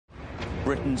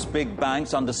Britain's big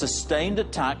banks under sustained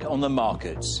attack on the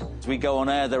markets. As we go on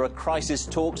air, there are crisis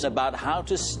talks about how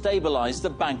to stabilise the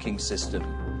banking system.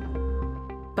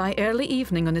 By early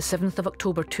evening on the 7th of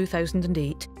October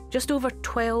 2008, just over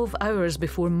 12 hours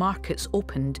before markets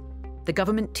opened, the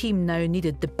government team now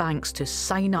needed the banks to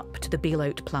sign up to the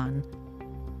bailout plan.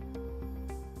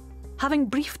 Having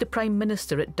briefed the Prime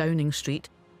Minister at Downing Street,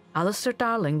 Alistair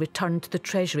Darling returned to the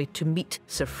Treasury to meet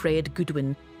Sir Fred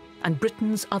Goodwin and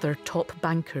Britain's other top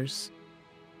bankers.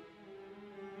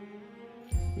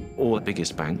 All the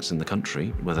biggest banks in the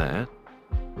country were there.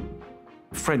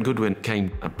 Fred Goodwin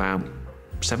came about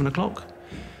 7 o'clock.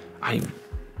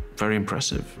 Very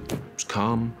impressive. He was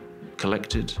calm,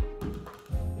 collected.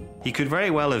 He could very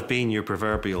well have been your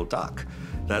proverbial duck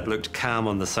that looked calm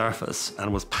on the surface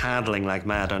and was paddling like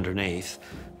mad underneath,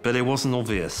 but it wasn't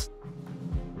obvious.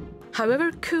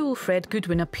 However cool Fred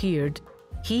Goodwin appeared,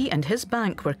 he and his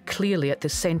bank were clearly at the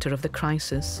centre of the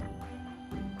crisis.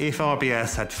 If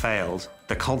RBS had failed,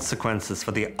 the consequences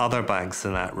for the other banks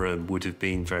in that room would have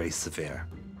been very severe.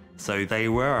 So they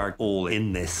were all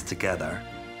in this together.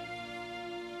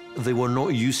 They were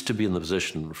not used to be in the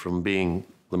position from being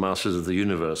the masters of the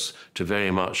universe to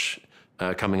very much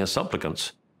coming as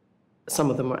supplicants.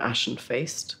 Some of them were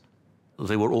ashen-faced.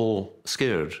 They were all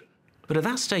scared. But at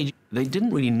that stage, they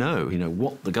didn't really know,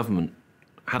 what the government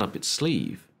had up its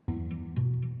sleeve.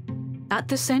 At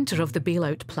the centre of the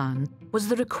bailout plan was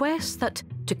the request that,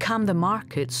 to calm the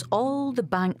markets, all the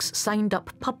banks signed up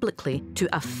publicly to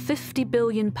a £50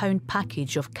 billion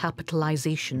package of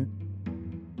capitalisation.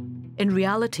 In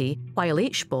reality, while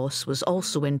HBOS was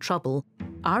also in trouble,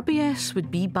 RBS would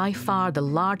be by far the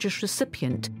largest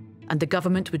recipient, and the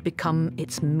government would become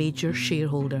its major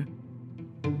shareholder.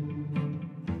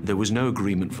 There was no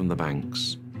agreement from the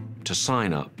banks to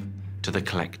sign up to the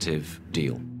collective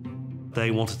deal.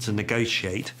 They wanted to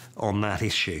negotiate on that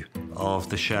issue of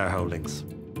the shareholdings.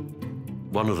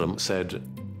 One of them said,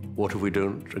 "What if we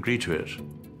don't agree to it?"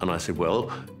 And I said,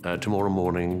 well, tomorrow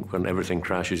morning, when everything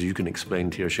crashes, you can explain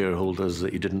to your shareholders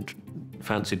that you didn't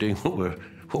fancy doing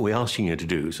what we're asking you to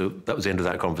do. So that was the end of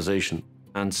that conversation.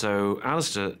 And so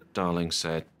Alistair Darling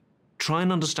said, try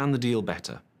and understand the deal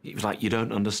better. It was like, you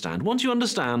don't understand. Once you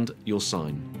understand, you'll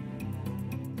sign.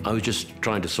 I was just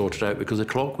trying to sort it out because the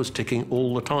clock was ticking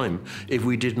all the time. If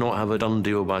we did not have a done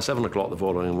deal by 7 o'clock the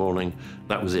following morning,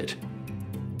 that was it.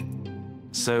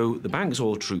 So the banks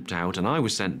all trooped out and I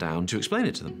was sent down to explain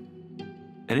it to them.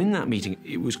 And in that meeting,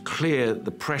 it was clear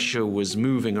the pressure was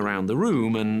moving around the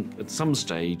room, and at some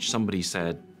stage, somebody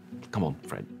said, come on,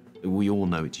 Fred, we all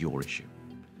know it's your issue.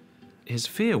 His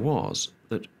fear was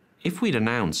that if we'd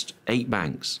announced 8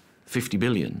 banks, 50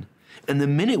 billion, and the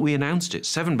minute we announced it,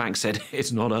 7 banks said,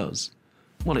 it's not us.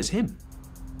 Well, it's him.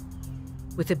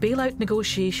 With the bailout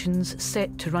negotiations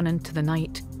set to run into the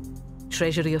night,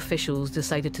 Treasury officials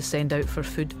decided to send out for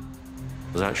food.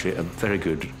 There's actually a very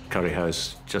good curry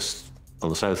house just on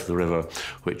the south of the river,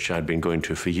 which I'd been going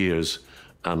to for years,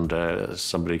 and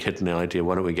somebody hit the idea,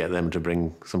 why don't we get them to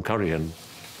bring some curry in?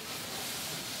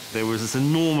 There was this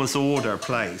enormous order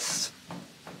placed,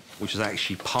 which was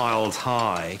actually piled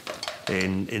high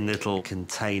in little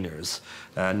containers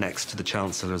next to the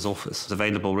Chancellor's office. It was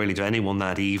available really to anyone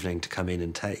that evening to come in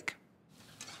and take.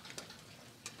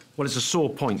 Well, it's a sore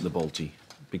point, the Balti,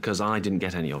 because I didn't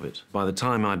get any of it. By the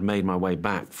time I'd made my way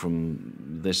back from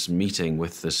this meeting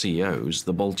with the CEOs,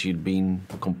 the Balti had been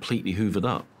completely hoovered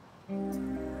up.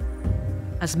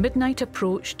 As midnight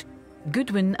approached,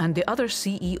 Goodwin and the other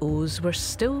CEOs were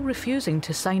still refusing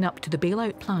to sign up to the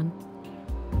bailout plan.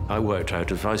 I worked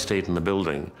out if I stayed in the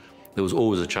building, there was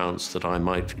always a chance that I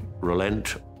might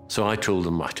relent. So I told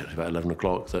them, about 11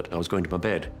 o'clock, that I was going to my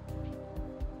bed.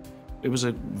 It was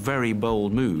a very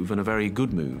bold move and a very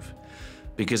good move,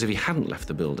 because if he hadn't left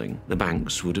the building, the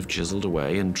banks would have chiselled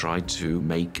away and tried to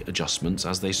make adjustments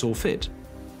as they saw fit.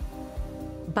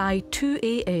 By 2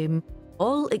 a.m,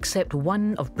 all except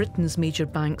one of Britain's major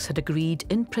banks had agreed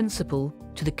in principle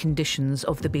to the conditions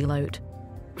of the bailout.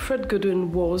 Fred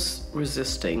Goodwin was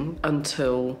resisting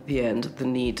until the end, the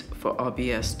need for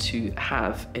RBS to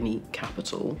have any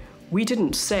capital. We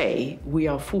didn't say, we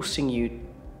are forcing you.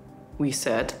 We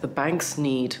said, the banks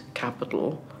need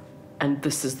capital, and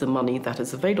this is the money that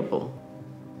is available.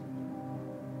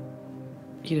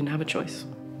 He didn't have a choice.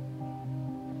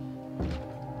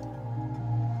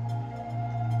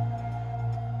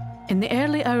 In the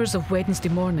early hours of Wednesday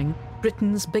morning,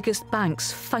 Britain's biggest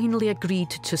banks finally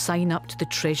agreed to sign up to the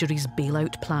Treasury's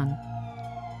bailout plan.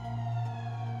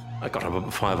 I got up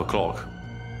at 5 o'clock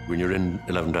When you're in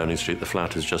 11 Downing Street, the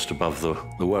flat is just above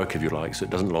the work, if you like, so it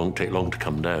doesn't take long to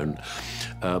come down.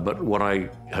 But what I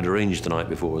had arranged the night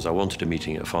before was I wanted a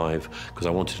meeting at 5 because I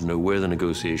wanted to know where the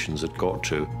negotiations had got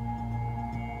to.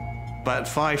 But at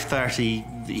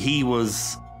 5:30, he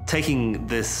was taking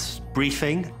this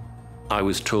briefing. I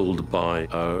was told by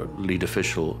our lead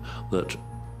official that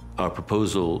our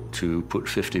proposal to put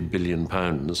 £50 billion,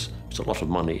 it's a lot of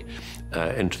money,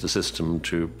 into the system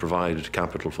to provide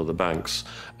capital for the banks,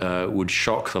 would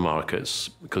shock the markets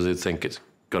because they'd think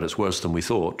it's worse than we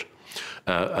thought.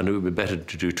 And it would be better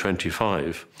to do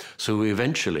 25. So we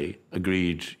eventually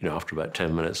agreed, after about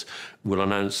 10 minutes, we'll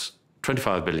announce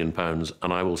 £25 billion,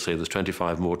 and I will say there's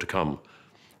 25 more to come.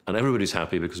 And everybody's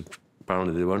happy because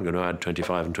apparently they weren't going to add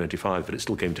 25 and 25, but it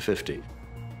still came to 50.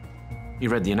 He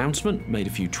read the announcement, made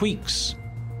a few tweaks.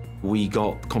 We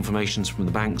got confirmations from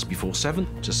the banks before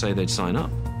 7 to say they'd sign up.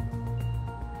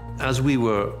 As we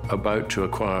were about to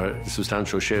acquire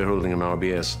substantial shareholding in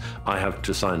RBS, I had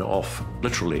to sign it off,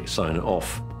 literally sign it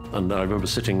off. And I remember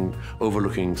sitting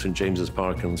overlooking St James's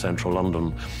Park in central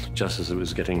London just as it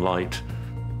was getting light.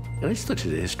 And it's such a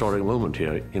historic moment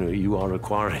here. You are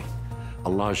acquiring a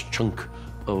large chunk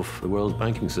of the world's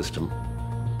banking system.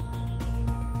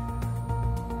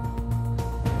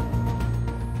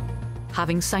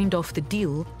 Having signed off the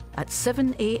deal, at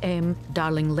 7 a.m,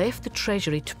 Darling left the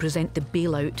Treasury to present the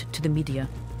bailout to the media.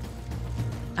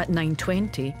 At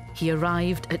 9:20, he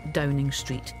arrived at Downing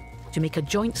Street to make a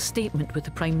joint statement with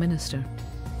the Prime Minister.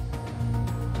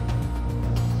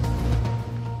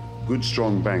 Good,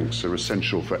 strong banks are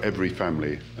essential for every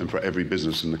family and for every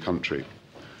business in the country.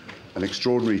 And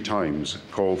extraordinary times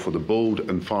call for the bold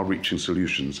and far-reaching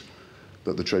solutions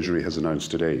that the Treasury has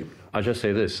announced today. I'll just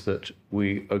say this, that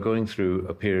we are going through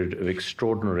a period of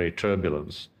extraordinary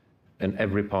turbulence in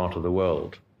every part of the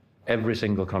world. Every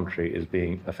single country is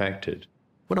being affected.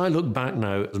 When I look back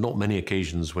now, there's not many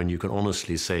occasions when you can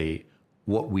honestly say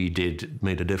what we did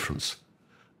made a difference.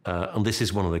 And this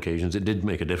is one of the occasions it did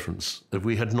make a difference. If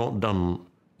we had not done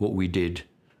what we did,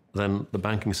 then the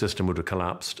banking system would have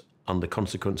collapsed and the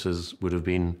consequences would have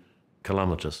been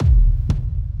calamitous.